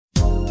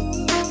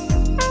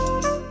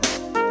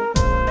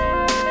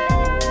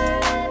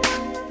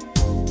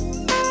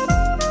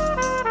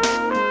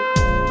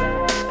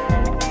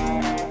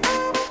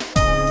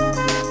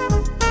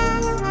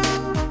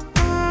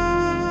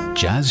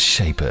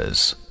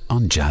Shapers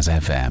on Jazz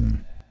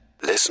FM.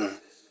 Listen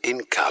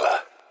in colour.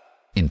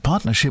 In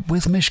partnership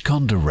with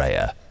Mishcon de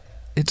Reya.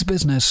 It's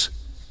business,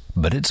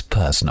 but it's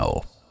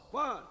personal.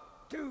 1,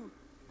 2,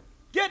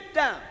 get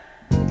down!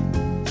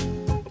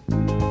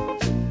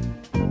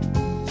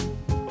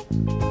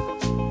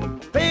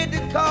 Paid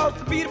the cost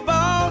to be the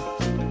boss.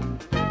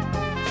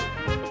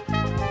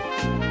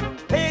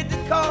 Paid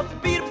the cost to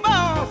be the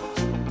boss.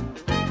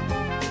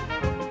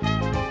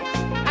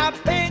 I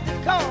paid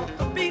the cost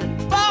to be the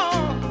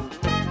boss.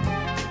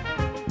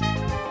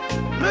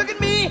 Look at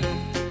me.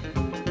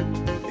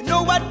 You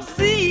know what to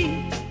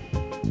see.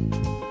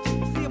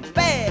 See a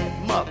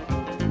bad mother.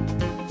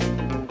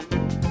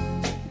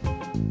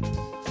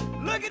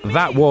 Look at me.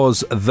 That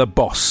was The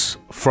Boss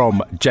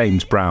from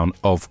James Brown,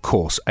 of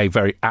course. A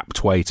very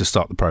apt way to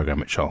start the programme,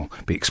 which I'll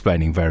be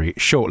explaining very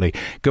shortly.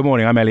 Good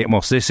morning, I'm Elliot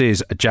Moss. This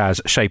is Jazz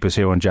Shapers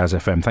here on Jazz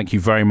FM. Thank you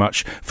very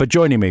much for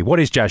joining me. What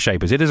is Jazz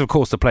Shapers? It is, of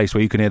course, the place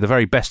where you can hear the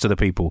very best of the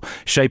people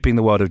shaping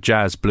the world of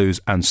jazz, blues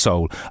and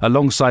soul,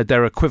 alongside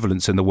their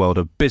equivalents in the world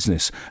of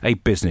business, a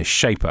business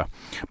shaper.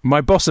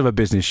 My boss of a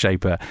business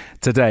shaper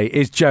today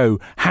is Jo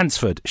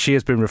Hansford. She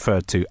has been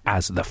referred to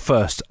as the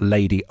First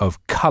Lady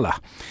of Colour,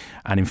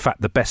 and in fact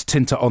the best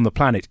tinter on the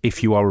planet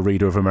if you are a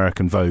reader of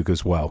American Vogue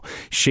as well.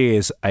 She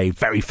is a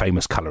very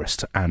famous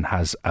colourist and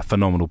has a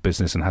phenomenal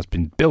business and has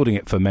been building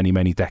it for many,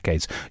 many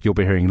decades. You'll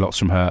be hearing lots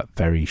from her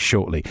very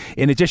shortly.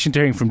 In addition to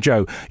hearing from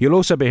Jo, you'll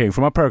also be hearing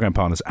from our programme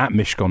partners at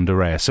Mishcon de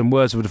Reya some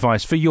words of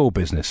advice for your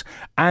business.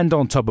 And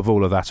on top of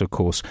all of that, of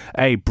course,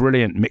 a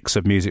brilliant mix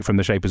of music from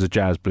the shapers of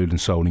jazz, blues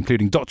and soul,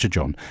 including Dr.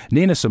 John,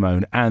 Nina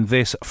Simone, and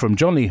this from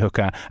John Lee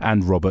Hooker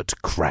and Robert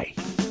Cray.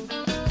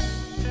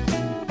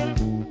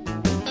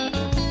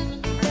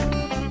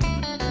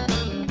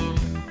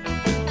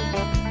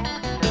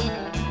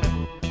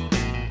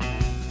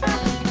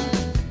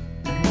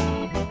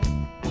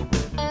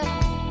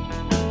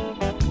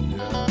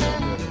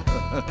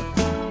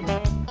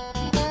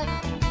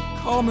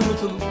 Call me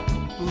with the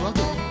luck.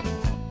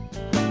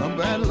 My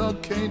bad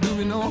luck can't do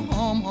me no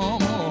harm,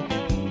 harm, harm.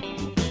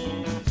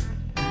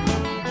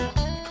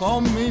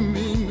 Call me,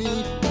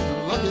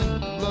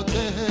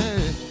 lucky,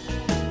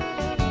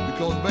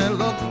 because bad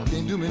luck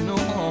can't do me no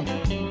harm.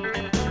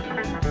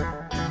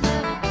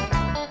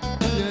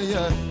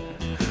 Yeah.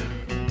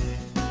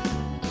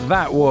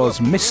 That was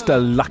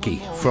Mr.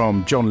 Lucky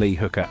from John Lee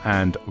Hooker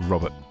and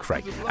Robert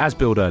Cray. As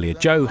billed earlier,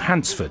 Jo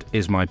Hansford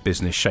is my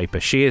business shaper.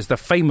 She is the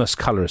famous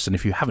colourist, and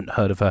if you haven't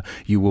heard of her,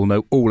 you will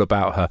know all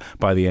about her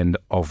by the end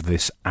of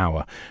this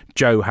hour.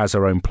 Jo has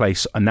her own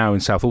place now in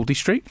South Aldy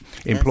Street,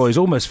 employs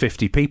almost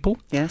 50 people,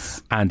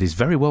 and is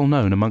very well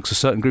known amongst a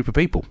certain group of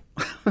people.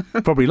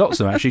 Probably lots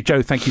of them, actually.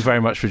 Jo, thank you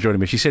very much for joining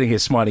me. She's sitting here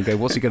smiling, going,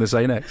 what's he going to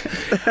say next?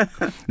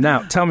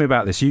 Now, tell me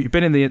about this. You've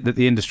been in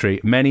the industry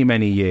many,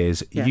 many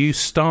years. Yes. You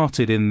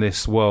started in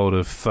this world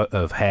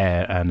of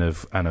hair and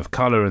of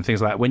colour and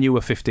things like that when you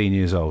were 15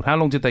 years old. How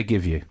long did they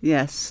give you?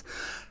 Yes.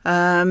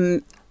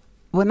 When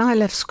I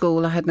left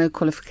school, I had no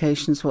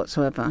qualifications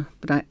whatsoever,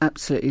 but I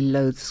absolutely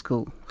loathed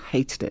school,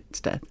 hated it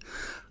to death.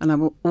 And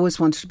I always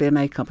wanted to be a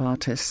makeup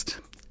artist.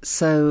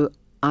 So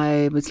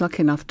I was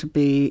lucky enough to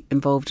be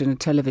involved in a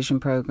television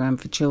programme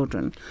for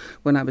children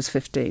when I was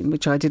 15,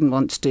 which I didn't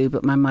want to do,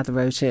 but my mother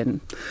wrote in.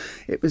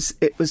 It was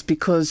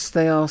because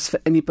they asked for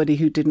anybody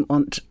who didn't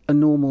want a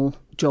normal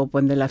job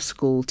when they left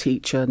school,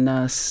 teacher,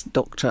 nurse,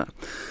 doctor.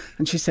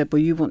 And she said,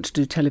 well, you want to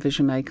do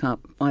television makeup,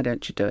 why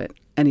don't you do it?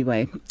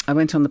 Anyway, I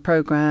went on the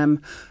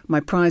programme. My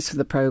prize for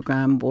the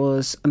programme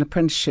was an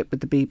apprenticeship with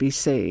the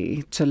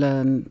BBC to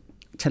learn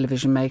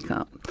television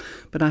makeup.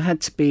 But I had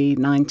to be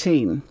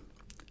 19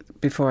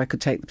 before I could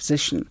take the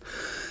position.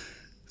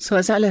 So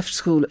as I left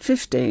school at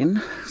 15,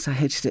 because I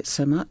hated it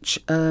so much,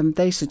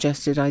 they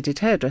suggested I did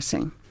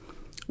hairdressing,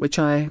 which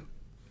I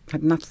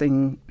had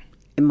nothing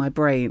in my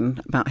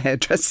brain about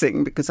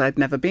hairdressing because I'd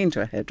never been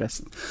to a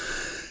hairdresser.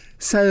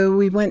 So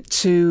we went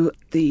to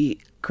the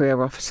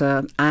career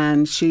officer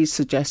and she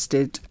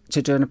suggested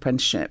to do an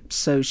apprenticeship.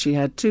 So she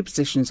had 2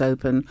 positions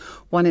open,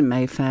 one in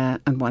Mayfair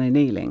and one in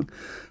Ealing.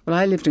 Well,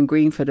 I lived in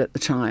Greenford at the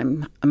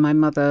time and my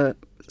mother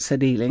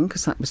said Ealing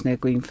because that was near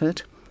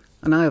Greenford.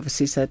 And I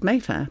obviously said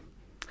Mayfair.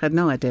 Had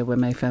no idea where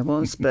Mayfair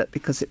was, but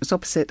because it was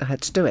opposite, I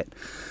had to do it.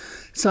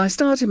 So I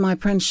started my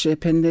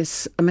apprenticeship in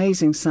this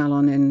amazing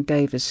salon in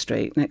Davis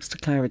Street next to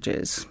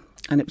Claridge's.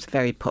 And it was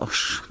very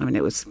posh. I mean,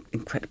 it was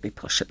incredibly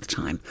posh at the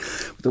time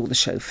with all the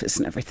chauffeurs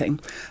and everything.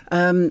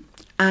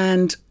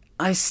 And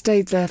I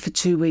stayed there for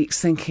 2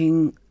 weeks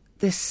thinking,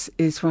 this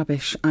is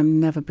rubbish. I'm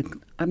never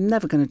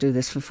going to do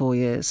this for 4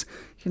 years.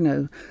 You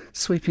know,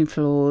 sweeping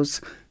floors,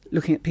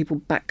 looking at people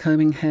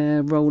backcombing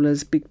hair,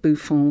 rollers, big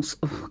bouffants.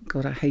 Oh,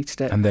 God, I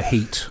hated it. And the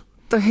heat.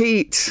 The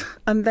heat.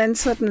 And then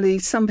suddenly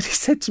somebody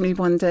said to me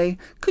one day,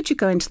 could you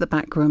go into the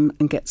back room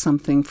and get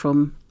something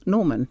from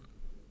Norman?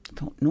 I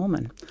thought,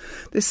 Norman?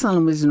 This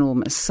salon was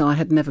enormous, so I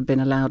had never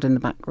been allowed in the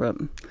back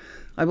room.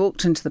 I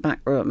walked into the back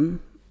room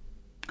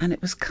and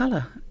it was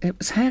colour. It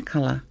was hair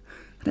colour.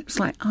 And it was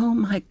like, oh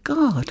my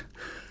God,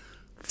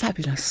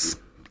 fabulous.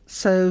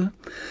 So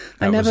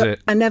I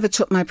never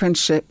took my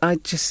apprenticeship. I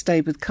just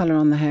stayed with colour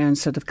on the hair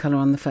instead of colour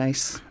on the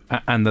face.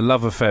 And the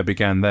love affair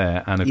began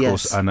there, and of Yes.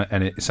 course,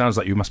 and it sounds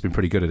like you must have been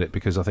pretty good at it,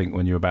 because I think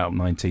when you were about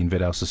 19,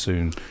 Vidal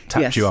Sassoon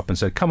tapped Yes. you up and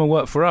said, "Come and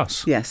work for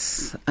us."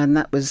 Yes, and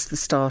that was the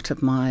start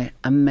of my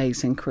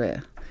amazing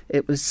career.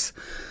 It was,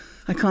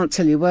 I can't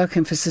tell you,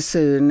 working for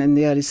Sassoon in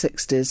the early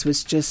 60s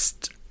was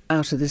just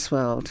out of this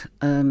world.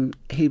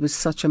 He was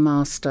such a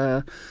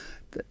master.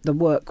 The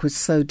work was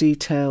so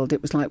detailed.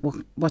 It was like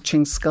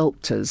watching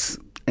sculptors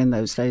in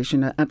those days,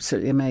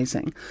 absolutely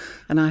amazing.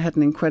 And I had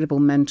an incredible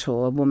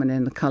mentor, a woman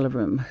in the colour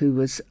room who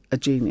was a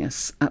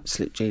genius,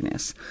 absolute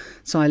genius.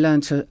 So I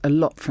learned a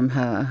lot from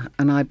her,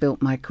 and I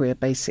built my career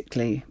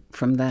basically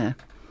from there.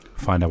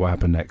 Find out what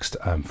happened next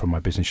from my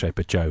business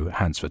shaper, Joe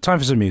Hansford. Time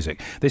for some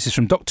music. This is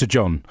from Dr.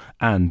 John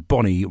and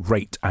Bonnie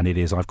Raitt, and it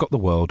is I've Got the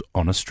World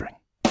on a String.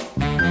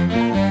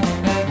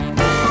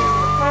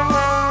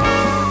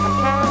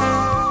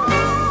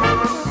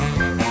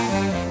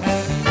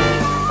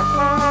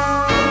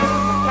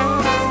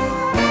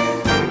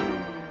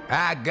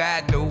 I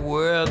got the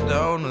world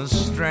on a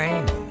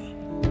string,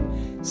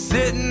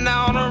 sitting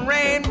on a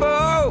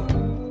rainbow,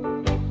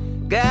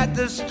 got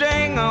the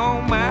string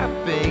on my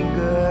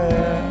finger.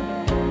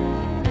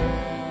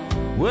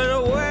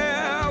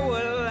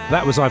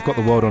 That was I've Got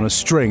the World on a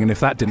String, and if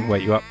that didn't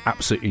wake you up,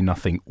 absolutely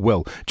nothing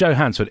will. Jo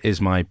Hansford is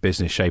my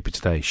business shaper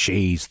today.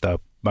 She's the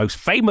most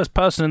famous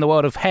person in the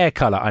world of hair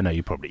colour. I know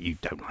you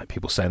don't like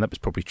people saying that, but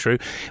it's probably true.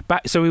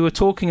 So we were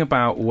talking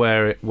about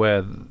where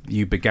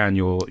you began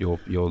your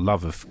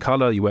love of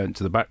colour. You went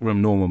to the back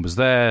room, Norman was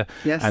there,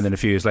 yes. And then a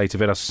few years later,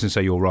 Vidal Sassoon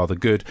say you're rather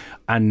good.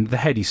 And the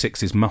heady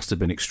 60s must have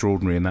been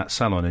extraordinary in that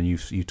salon, and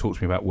you talked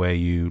to me about where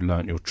you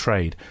learnt your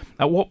trade.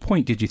 At what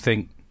point did you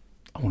think,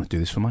 I want to do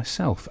this for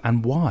myself,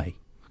 and why?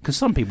 Because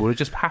some people have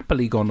just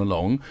happily gone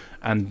along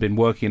and been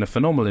working in a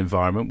phenomenal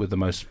environment with the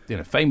most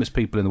famous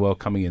people in the world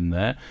coming in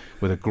there,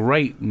 with a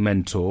great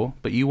mentor,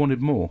 but you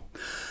wanted more.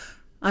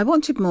 I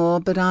wanted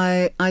more, but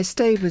I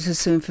stayed with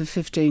Sassoon for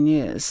 15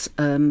 years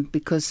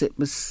because it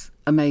was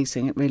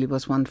amazing. It really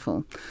was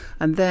wonderful.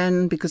 And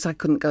then, because I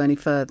couldn't go any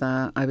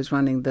further, I was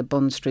running the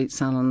Bond Street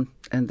salon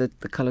and the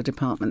colour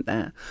department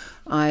there.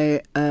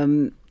 I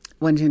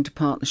went into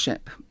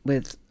partnership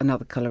with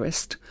another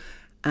colourist,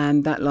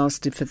 and that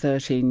lasted for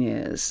 13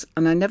 years.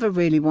 And I never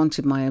really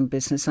wanted my own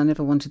business. I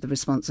never wanted the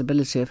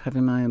responsibility of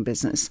having my own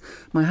business.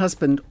 My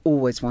husband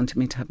always wanted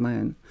me to have my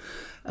own.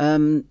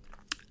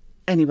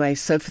 Anyway,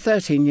 so for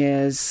 13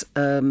 years,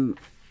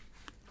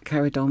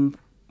 carried on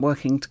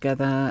working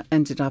together,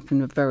 ended up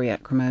in a very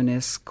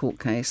acrimonious court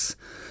case,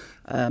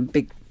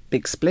 big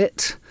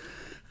split.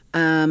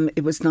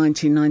 It was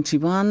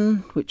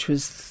 1991, which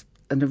was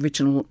an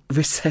original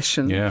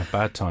recession. Yeah,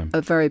 bad time.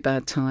 A very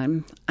bad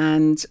time.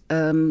 And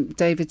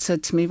David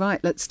said to me,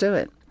 right, let's do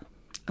it.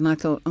 And I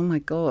thought, oh my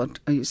God,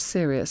 are you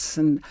serious?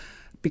 And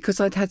because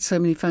I'd had so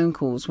many phone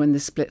calls when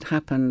this split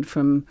happened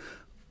from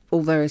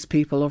all various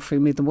people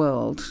offering me the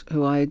world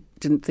who I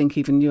didn't think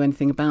even knew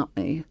anything about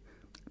me,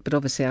 but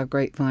obviously our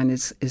grapevine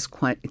is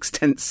quite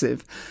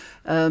extensive.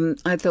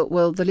 I thought,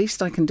 well, the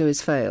least I can do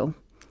is fail.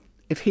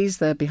 If he's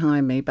there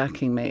behind me,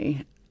 backing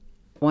me,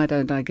 why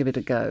don't I give it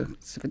a go?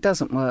 So if it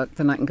doesn't work,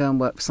 then I can go and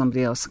work for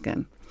somebody else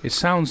again. It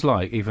sounds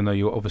like, even though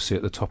you're obviously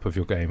at the top of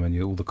your game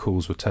and all the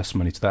calls were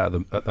testimony to that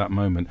at that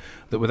moment,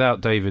 that without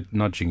David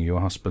nudging you,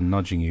 your husband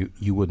nudging you,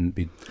 you wouldn't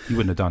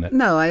have done it.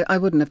 No, I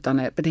wouldn't have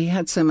done it. But he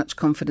had so much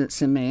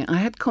confidence in me. I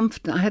had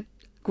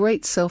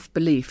great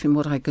self-belief in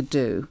what I could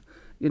do.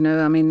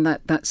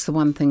 That's the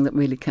one thing that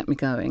really kept me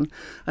going.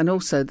 And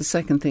also the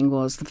second thing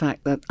was the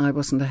fact that I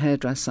wasn't a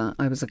hairdresser,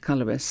 I was a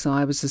colourist, so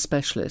I was a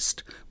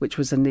specialist, which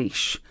was a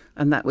niche,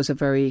 and that was a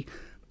very,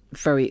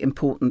 very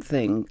important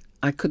thing.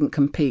 I couldn't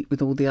compete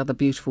with all the other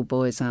beautiful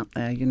boys out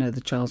there,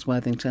 the Charles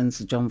Worthingtons,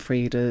 the John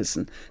Friedas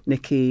and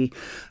Nicky,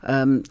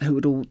 who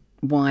would all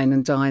wine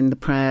and dine the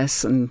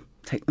press and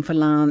take them for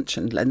lunch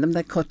and lend them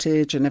their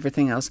cottage and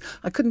everything else.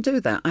 I couldn't do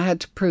that. I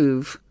had to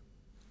prove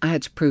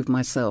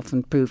myself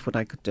and prove what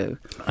I could do.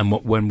 And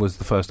when was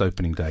the first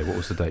opening day? What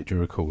was the date? Do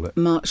you recall it?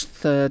 March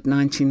 3rd,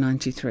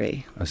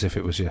 1993. As if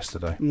it was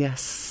yesterday.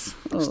 Yes.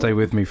 Oh. Stay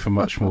with me for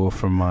much more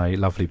from my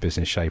lovely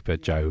business shaper,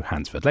 Jo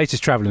Hansford.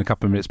 Latest travel in a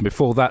couple of minutes.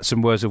 Before that,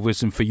 some words of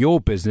wisdom for your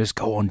business.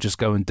 Go on, just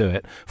go and do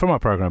it. From our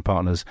programme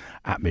partners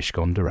at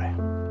Mishcon de Reya.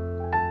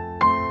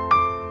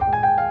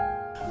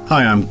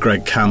 Hi, I'm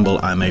Greg Campbell.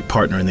 I'm a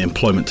partner in the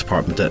employment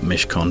department at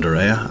Mishcon de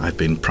Reya. I've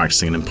been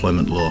practising in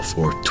employment law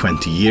for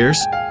 20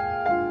 years.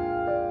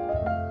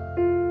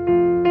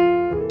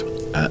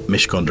 At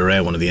Mishcon de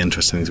Reya, one of the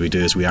interesting things we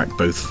do is we act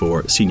both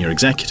for senior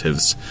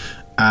executives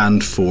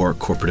and for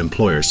corporate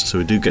employers. So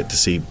we do get to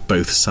see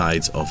both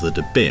sides of the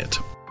debate.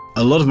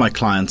 A lot of my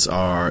clients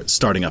are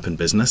starting up in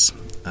business,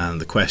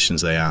 and the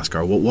questions they ask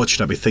are, well, what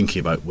should I be thinking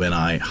about when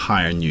I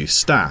hire new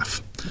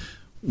staff?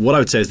 What I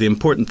would say is the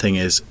important thing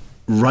is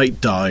write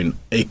down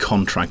a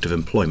contract of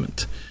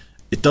employment.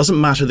 It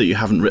doesn't matter that you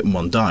haven't written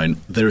one down.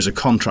 There is a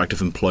contract of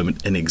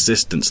employment in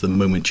existence the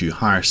moment you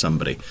hire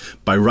somebody.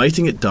 By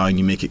writing it down,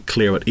 you make it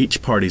clear what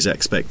each party's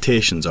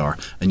expectations are,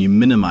 and you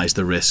minimise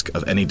the risk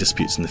of any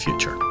disputes in the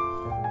future.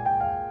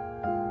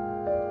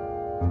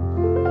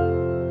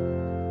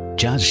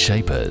 Jazz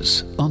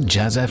Shapers on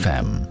Jazz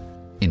FM,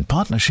 in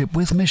partnership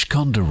with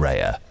Mishcon de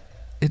Reya.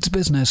 It's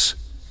business,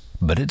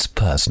 but it's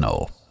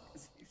personal.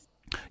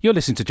 You're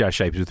listening to Jazz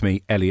Shapers with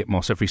me, Elliot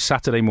Moss. Every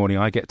Saturday morning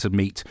I get to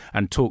meet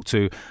and talk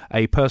to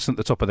a person at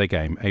the top of their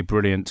game, a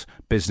brilliant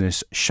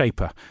business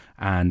shaper.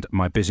 And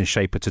my business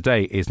shaper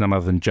today is none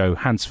other than Jo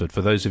Hansford.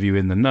 For those of you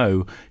in the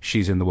know,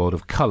 she's in the world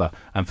of colour.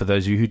 And for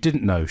those of you who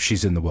didn't know,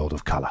 she's in the world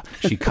of colour.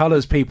 She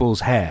colours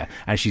people's hair,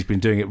 and she's been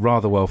doing it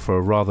rather well for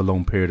a rather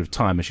long period of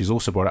time. And she's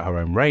also brought out her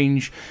own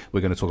range.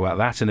 We're going to talk about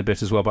that in a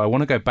bit as well. But I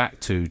want to go back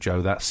to,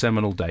 Jo, that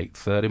seminal date,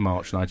 3rd of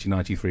March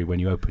 1993, when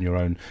you open your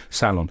own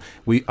salon.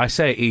 I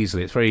say it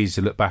easily. It's very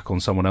easy to look back on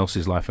someone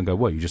else's life and go,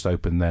 well, you just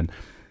opened then.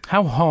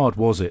 How hard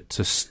was it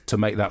to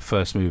make that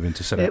first move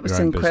into setting up your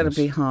own business? It was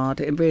incredibly hard.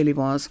 It really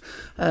was.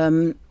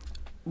 When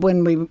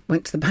we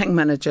went to the bank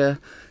manager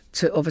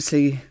to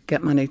obviously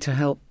get money to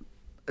help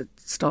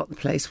start the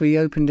place, we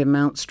opened in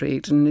Mount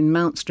Street. And in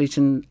Mount Street,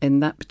 in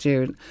that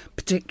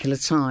particular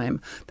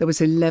time, there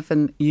was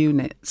 11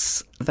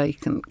 units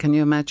vacant. Can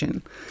you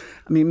imagine?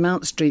 I mean,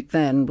 Mount Street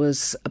then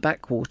was a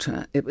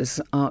backwater. It was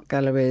art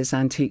galleries,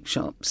 antique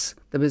shops.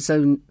 There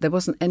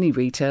wasn't any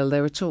retail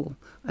there at all.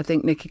 I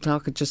think Nicky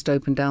Clark had just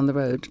opened down the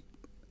road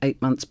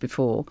 8 months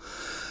before.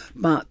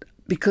 But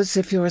because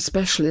if you're a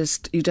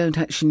specialist, you don't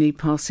actually need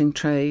passing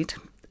trade.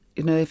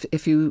 You know,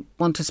 if you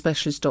want a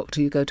specialist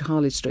doctor, you go to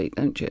Harley Street,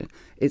 don't you?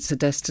 It's a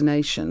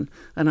destination.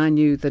 And I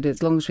knew that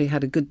as long as we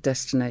had a good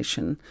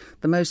destination,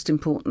 the most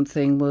important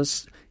thing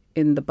was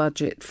in the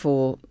budget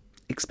for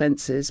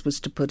expenses was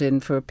to put in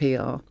for a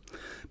PR,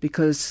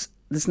 because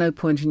there's no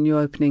point in you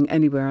opening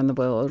anywhere in the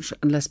world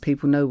unless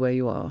people know where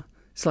you are.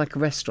 It's like a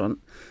restaurant.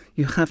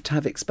 You have to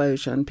have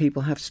exposure and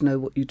people have to know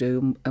what you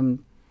do and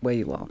where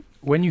you are.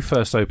 When you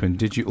first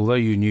opened, although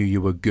you knew you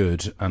were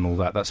good and all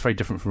that, that's very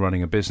different from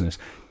running a business.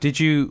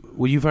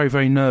 Were you very,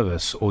 very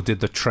nervous, or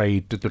did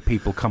the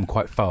people come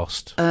quite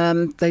fast?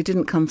 They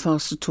didn't come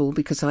fast at all,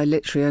 because I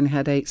literally only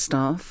had 8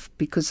 staff.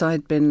 Because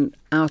I'd been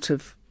out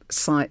of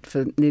sight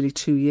for nearly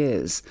 2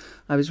 years.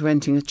 I was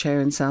renting a chair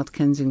in South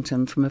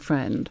Kensington from a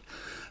friend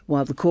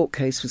while the court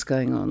case was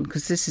going on,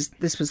 because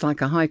this was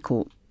like a high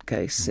court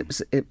case.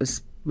 It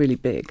was really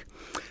big,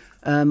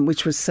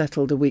 which was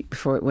settled a week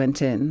before it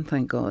went in,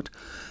 thank God.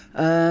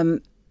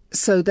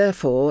 So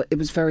therefore, it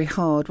was very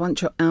hard.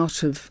 Once you're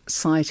out of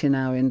sight in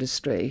our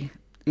industry,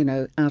 you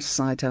know, out of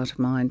sight, out of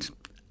mind,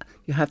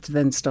 you have to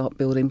then start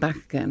building back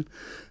again.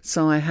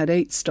 So I had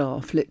 8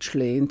 staff,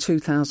 literally, in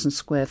 2,000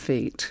 square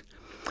feet,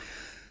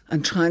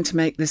 and trying to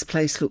make this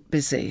place look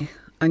busy.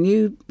 I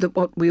knew that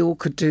what we all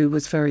could do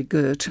was very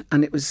good,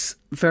 and it was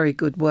very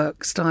good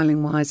work,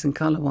 styling-wise and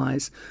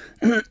colour-wise.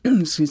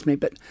 Excuse me,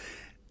 but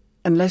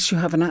unless you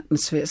have an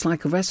atmosphere, it's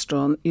like a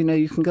restaurant. You know,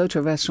 you can go to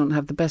a restaurant and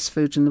have the best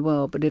food in the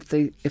world, but if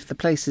the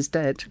place is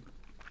dead,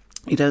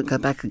 you don't go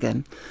back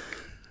again.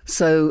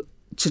 So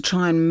to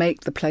try and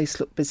make the place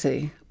look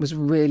busy was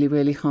really,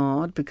 really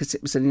hard, because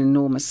it was an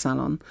enormous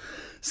salon.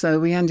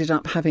 So we ended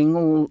up having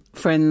all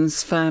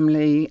friends,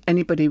 family,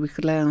 anybody we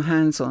could lay our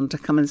hands on to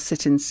come and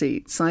sit in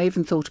seats. I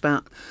even thought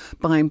about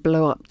buying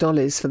blow-up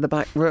dollies for the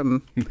back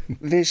room.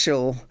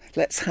 Visual.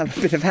 Let's have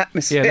a bit of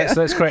atmosphere. Yeah,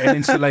 let's create an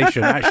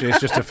installation. Actually,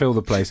 it's just to fill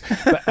the place.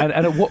 But, and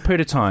at what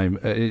period of time,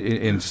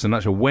 in just a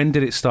nutshell, when do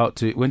you start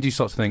to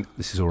think,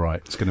 this is all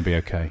right, it's going to be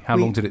okay? How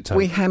long did it take?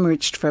 We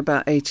hemorrhaged for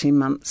about 18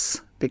 months.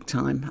 Big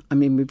time. I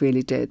mean, we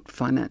really did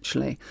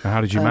financially. And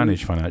how did you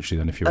manage financially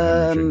then, if you were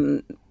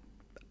hemorrhaging?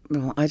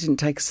 Well, I didn't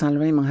take a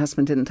salary. My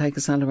husband didn't take a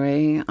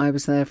salary. I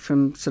was there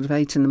from sort of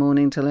 8 in the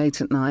morning till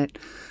 8 at night.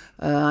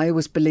 I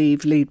always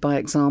believe lead by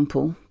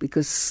example,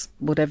 because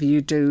whatever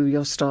you do,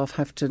 your staff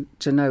have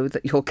to know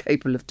that you're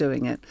capable of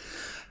doing it.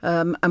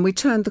 And we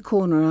turned the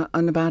corner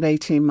in about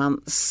 18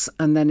 months,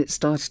 and then it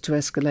started to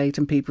escalate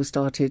and people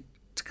started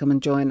to come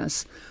and join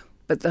us.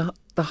 But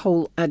the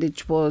whole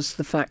adage was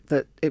the fact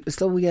that it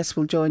was, oh, yes,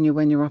 we'll join you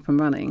when you're up and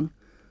running.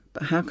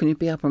 But how can you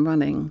be up and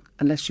running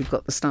unless you've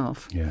got the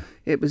staff? Yeah.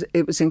 It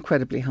was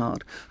incredibly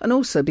hard. And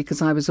also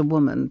because I was a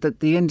woman, that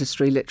the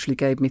industry literally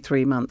gave me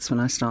 3 months when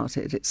I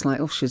started. It's like,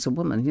 oh, she's a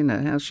woman, you know,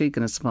 how's she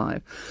going to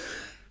survive?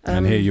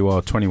 And here you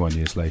are 21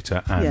 years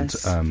later, and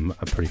yes.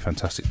 A pretty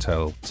fantastic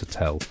tale to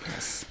tell.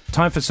 Yes.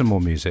 Time for some more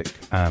music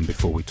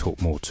before we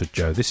talk more to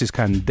Jo. This is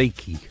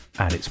Kandaki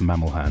and it's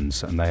Mammal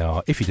Hands, and they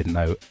are, if you didn't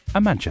know, a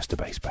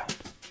Manchester-based band.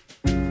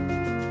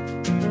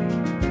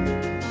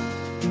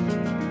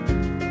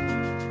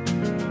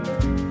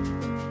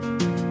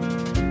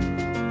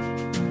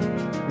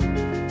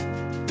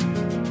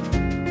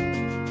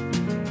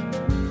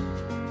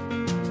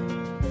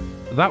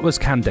 That was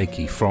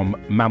Kandeki from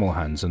Mammal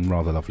Hands, and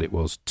rather lovely it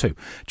was too.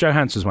 Jo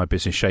Hanson's my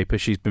business shaper.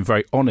 She's been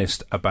very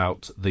honest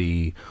about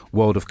the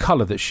world of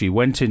colour that she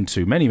went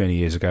into many, many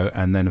years ago,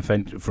 and then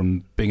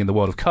from being in the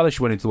world of colour,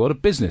 she went into the world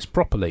of business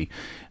properly.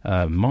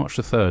 March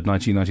the 3rd,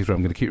 1993.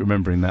 I'm going to keep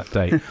remembering that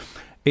date.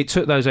 It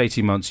took those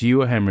 18 months. You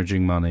were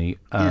hemorrhaging money.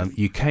 Yes.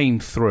 You came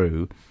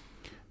through.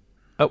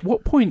 At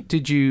what point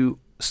did you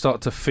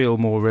start to feel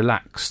more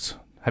relaxed?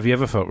 Have you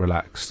ever felt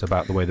relaxed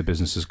about the way the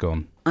business has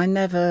gone? I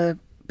never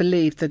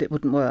believed that it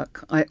wouldn't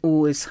work. I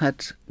always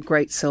had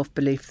great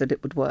self-belief that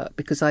it would work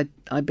because I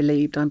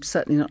believed, I'm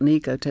certainly not an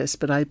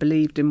egotist, but I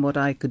believed in what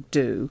I could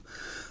do.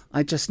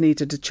 I just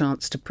needed a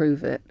chance to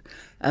prove it.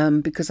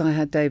 Because I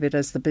had David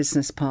as the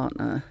business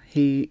partner,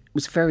 he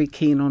was very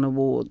keen on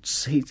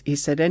awards. He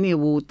said any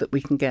award that we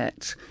can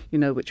get,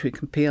 which we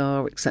can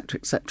PR,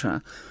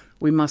 etc.,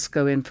 we must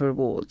go in for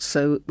awards.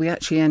 So we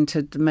actually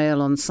entered the Mail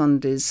on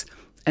Sunday's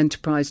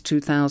Enterprise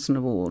 2000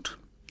 Award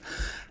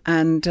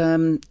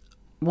and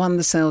won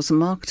the sales and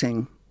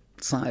marketing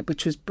side,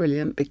 which was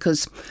brilliant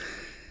because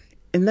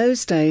in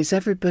those days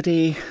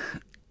everybody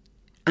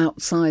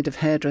outside of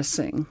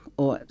hairdressing,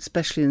 or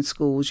especially in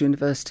schools,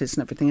 universities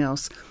and everything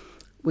else,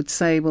 would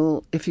say,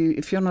 well, if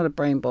you're not a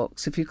brain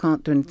box, if you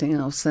can't do anything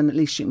else, then at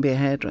least you can be a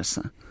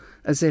hairdresser,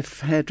 as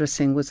if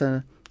hairdressing was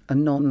a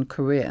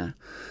non-career.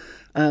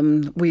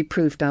 We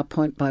proved our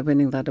point by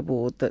winning that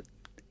award that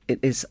it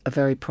is a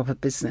very proper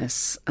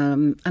business,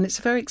 and it's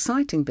a very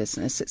exciting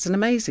business. It's an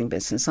amazing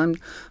business.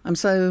 I'm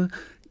so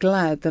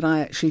glad that I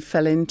actually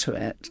fell into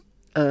it.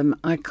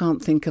 I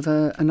can't think of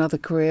another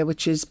career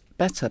which is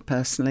better,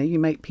 personally. You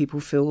make people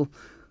feel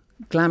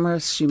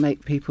glamorous, you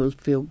make people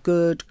feel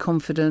good,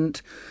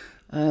 confident,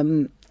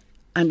 and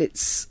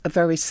it's a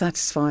very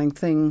satisfying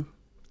thing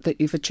that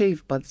you've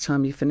achieved by the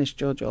time you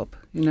finished your job,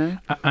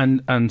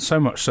 And so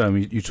much so,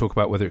 you talk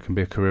about whether it can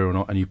be a career or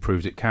not, and you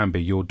proved it can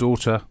be. Your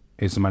daughter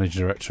is the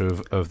managing director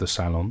of the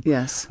salon.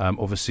 Yes.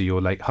 Obviously,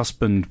 your late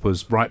husband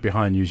was right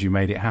behind you as you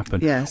made it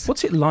happen. Yes.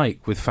 What's it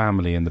like with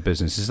family in the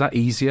business? Is that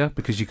easier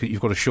because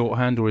you've got a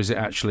shorthand, or is it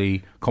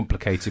actually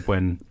complicated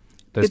when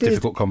there's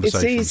difficult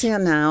conversations? It's easier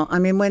now. I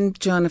mean, when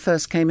Joanna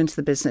first came into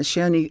the business,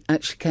 she only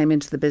actually came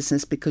into the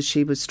business because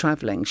she was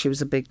travelling. She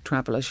was a big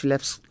traveller.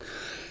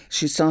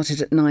 She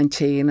started at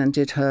 19 and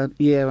did her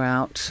year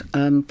out,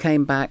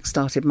 came back,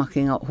 started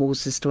mucking up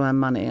horses to earn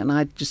money. And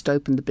I just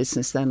opened the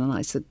business then and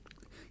I said,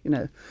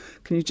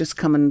 can you just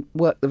come and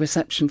work the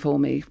reception for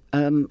me?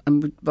 And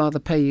would rather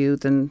pay you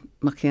than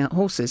mucking out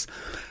horses,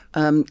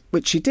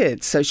 which she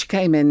did. So she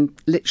came in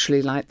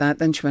literally like that.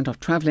 Then she went off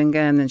travelling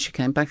again. Then she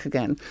came back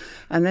again.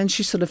 And then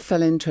she sort of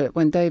fell into it.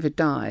 When David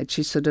died,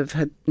 she sort of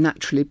had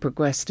naturally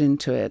progressed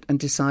into it and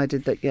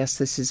decided that, yes,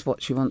 this is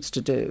what she wants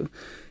to do.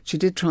 She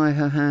did try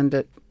her hand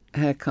at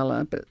hair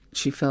colour, but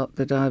she felt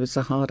that I was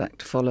a hard act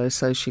to follow,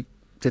 so she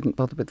didn't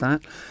bother with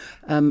that.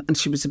 And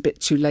she was a bit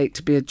too late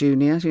to be a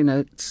junior,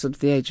 sort of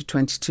the age of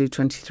 22,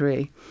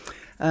 23.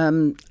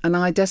 And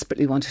I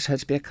desperately wanted her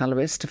to be a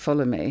colourist, to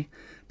follow me.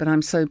 But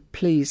I'm so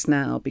pleased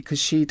now because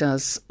she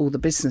does all the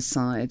business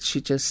side. She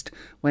just,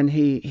 when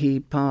he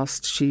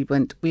passed,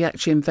 we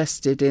actually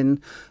invested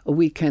in a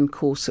weekend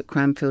course at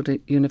Cranfield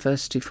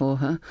University for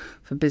her,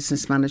 for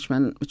business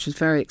management, which was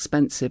very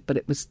expensive, but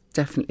it was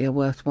definitely a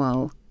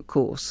worthwhile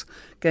course.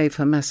 Gave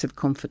her massive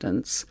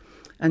confidence.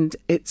 And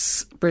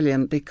it's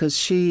brilliant because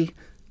she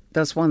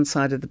does one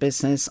side of the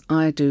business,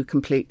 I do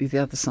completely the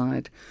other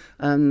side.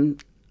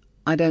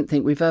 I don't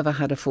think we've ever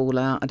had a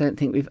fallout. I don't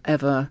think we've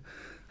ever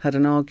had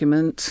an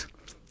argument.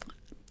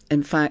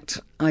 In fact,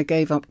 I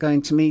gave up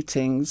going to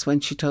meetings when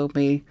she told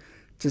me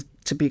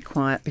to be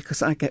quiet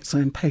because I get so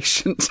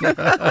impatient.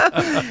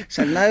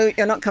 So, no,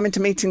 you're not coming to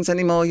meetings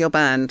anymore, you're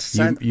banned.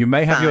 So, you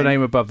may have your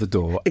name above the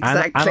door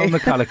exactly. and on the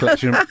colour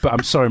collection, but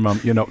I'm sorry,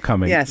 Mum, you're not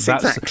coming. Yes,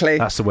 exactly.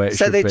 That's the way it should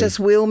be. So they just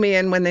wheel me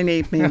in when they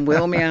need me and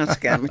wheel me out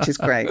again, which is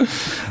great.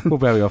 We'll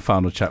bury our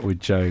final chat with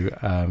Jo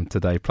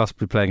today, plus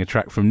we'll be playing a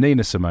track from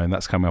Nina Simone.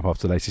 That's coming up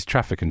after the latest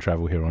traffic and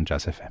travel here on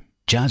Jazz FM.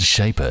 Jazz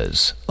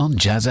Shapers on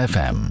Jazz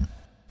FM,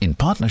 in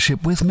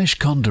partnership with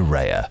Mishcon de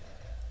Reya.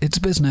 It's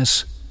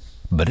business,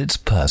 but it's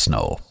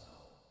personal.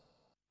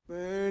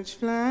 Birds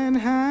flying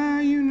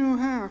high, you know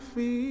how I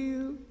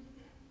feel.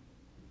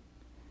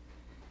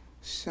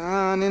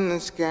 Sun in the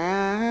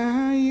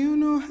sky, you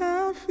know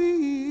how I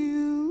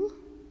feel.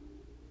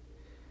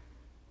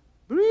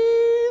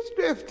 Breeze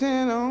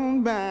drifting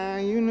on by,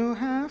 you know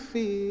how I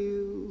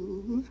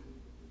feel.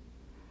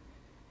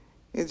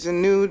 It's a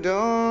new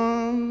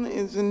dawn,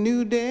 it's a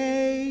new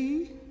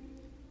day.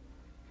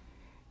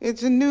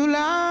 It's a new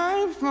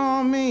life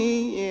for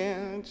me,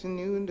 yeah. It's a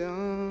new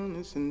dawn,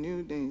 it's a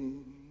new day.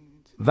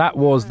 That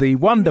was the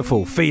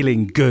wonderful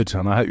Feeling Good,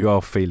 and I hope you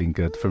are feeling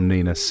good, from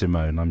Nina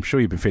Simone. I'm sure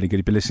you've been feeling good.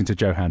 You've been listening to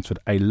Joe Hansford.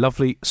 A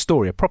lovely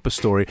story, a proper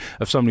story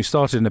of someone who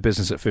started in a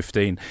business at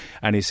 15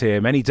 and is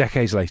here many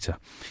decades later,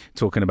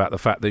 talking about the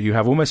fact that you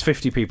have almost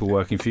 50 people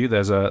working for you.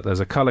 There's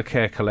a colour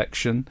care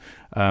collection,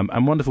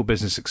 and wonderful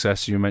business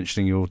success. You were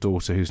mentioning your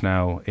daughter, who's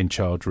now in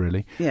charge,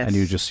 really. Yes. And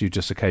you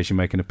just occasionally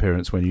make an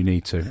appearance when you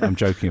need to. I'm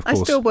joking, of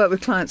course. I still work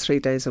with clients 3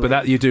 days a week. But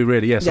that you do,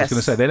 really, yes. I was going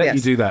to say, they let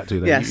you do that, do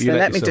they? Yes, you they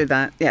let me yourself do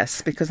that,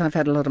 yes, because I've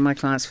had a lot of my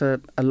clients for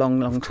a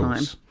long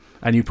time.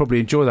 And you probably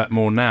enjoy that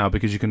more now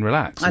because you can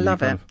relax. I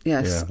love it,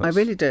 yes, I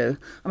really do.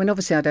 I mean,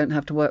 obviously I don't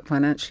have to work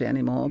financially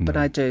anymore, but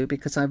I do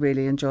because I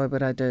really enjoy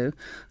what I do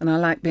and I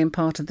like being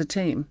part of the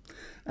team.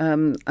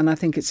 And I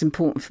think it's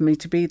important for me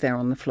to be there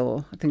on the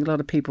floor. I think a lot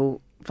of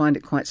people find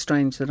it quite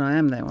strange that I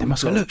am there on the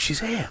floor. Look,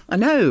 she's here. I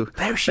know.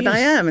 There she but is. I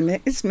am, and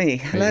it's me.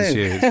 Hello. It is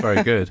you. It's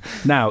very good.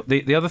 Now,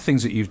 the other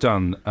things that you've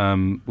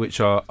done,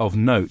 which are of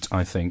note,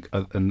 I think,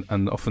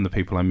 and often the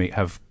people I meet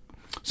have...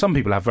 Some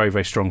people have very,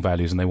 very strong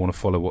values and they want to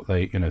follow what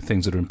they,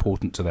 things that are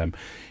important to them.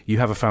 You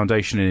have a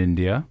foundation in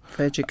India.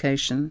 For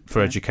education.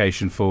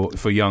 Education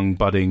for young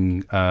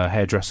budding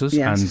hairdressers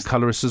and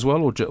colourists as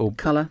well? Or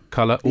colour.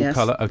 Colour, all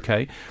colour,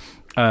 okay.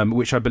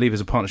 Which I believe is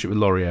a partnership with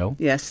L'Oreal.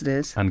 Yes, it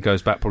is. And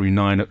goes back probably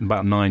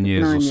about 9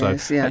 years or so. 9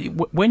 years, yeah.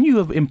 When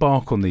you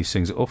embark on these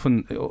things, I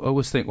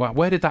always think, wow,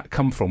 where did that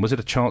come from? Was it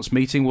a chance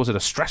meeting? Was it a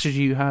strategy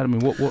you had? I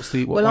mean, what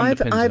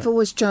I've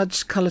always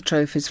judged colour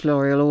trophies for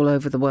L'Oreal all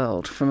over the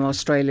world, from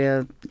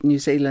Australia, New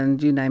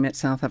Zealand, you name it,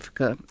 South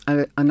Africa.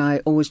 And I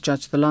always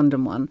judge the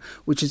London one,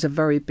 which is a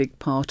very big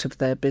part of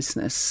their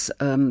business.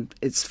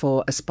 It's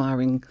for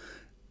aspiring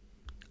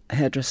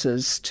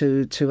hairdressers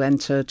to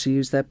enter, to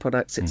use their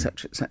products,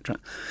 etc., etc.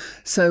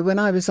 So when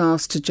I was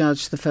asked to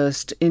judge the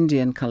first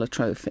Indian colour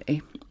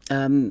trophy,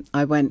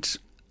 I went.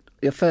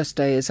 Your first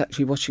day is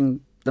actually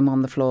watching them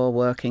on the floor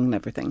working and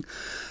everything,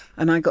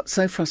 and I got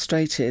so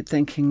frustrated,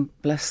 thinking,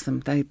 bless them,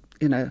 they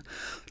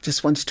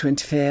just wanted to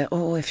interfere.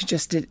 Oh, if you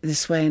just did it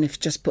this way, and if you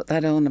just put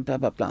that on, and blah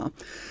blah blah.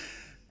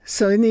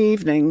 So in the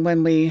evening,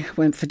 when we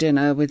went for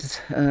dinner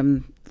with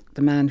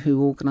the man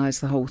who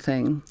organised the whole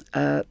thing.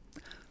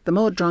 The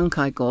more drunk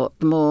I got,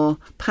 the more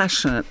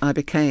passionate I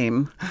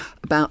became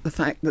about the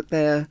fact that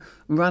they're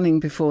running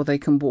before they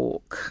can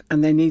walk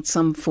and they need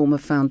some form of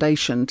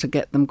foundation to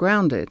get them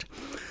grounded.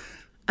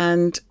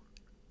 And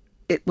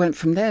it went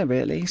from there,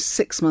 really.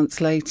 6 months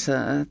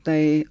later,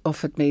 they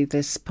offered me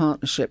this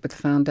partnership with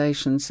the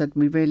foundation, said,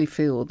 we really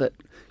feel that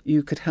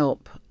you could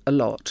help a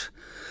lot.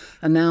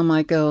 And now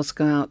my girls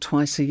go out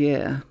twice a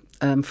year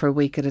for a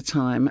week at a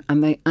time,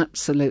 and they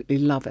absolutely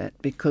love it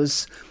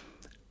because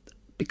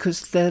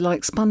they're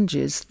like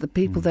sponges. The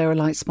people there are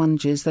like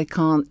sponges. They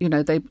can't,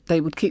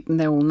 they would keep them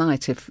there all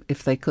night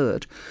if they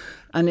could.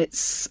 And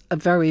it's a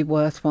very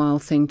worthwhile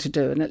thing to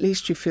do. And at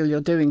least you feel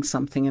you're doing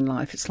something in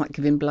life. It's like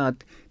giving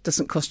blood. It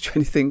doesn't cost you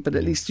anything, but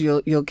at least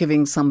you're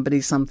giving somebody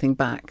something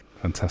back.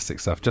 Fantastic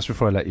stuff. Just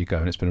before I let you go,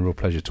 and it's been a real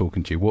pleasure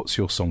talking to you, what's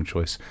your song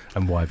choice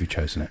and why have you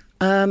chosen it?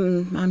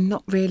 I'm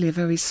not really a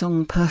very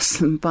song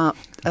person, but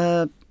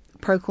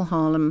Procol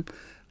Harum,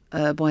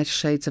 Whiter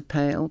Shades of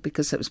Pale,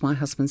 because it was my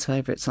husband's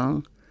favourite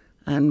song,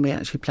 and we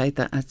actually played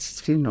that at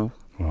his funeral.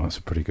 Well, that's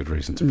a pretty good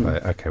reason to play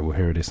it. Okay, well,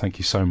 here it is. Thank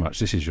you so much.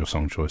 This is your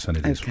song choice, and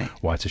it is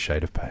Whiter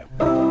Shade of Pale.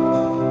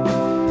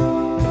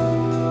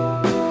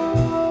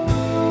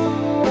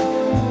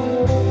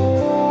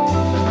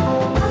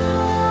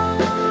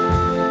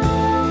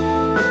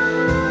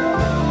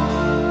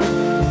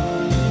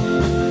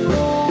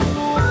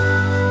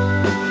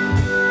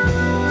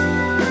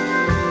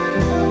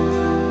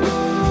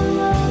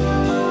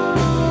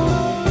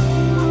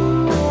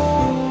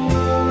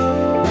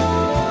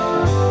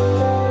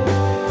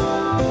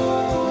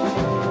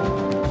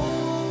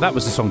 That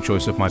was the song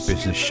choice of my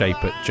business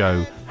shaper,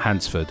 Joe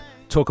Hansford.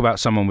 Talk about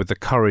someone with the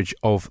courage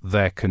of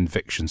their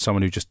conviction,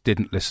 someone who just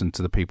didn't listen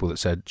to the people that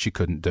said she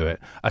couldn't do it.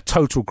 A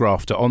total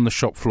grafter on the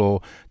shop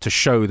floor to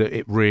show that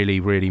it really,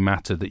 really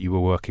mattered that you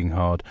were working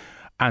hard.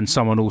 And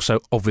someone also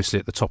obviously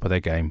at the top of their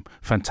game.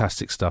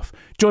 Fantastic stuff.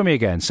 Join me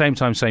again, same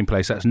time, same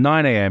place. That's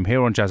 9 a.m.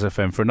 here on Jazz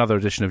FM for another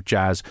edition of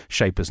Jazz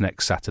Shapers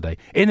next Saturday.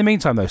 In the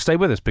meantime, though, stay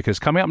with us because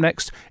coming up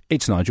next,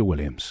 it's Nigel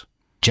Williams.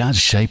 Jazz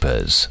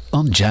Shapers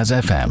on Jazz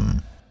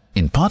FM.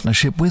 In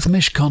partnership with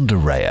Mishcon de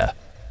Reya.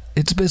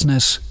 It's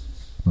business,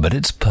 but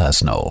it's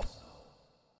personal.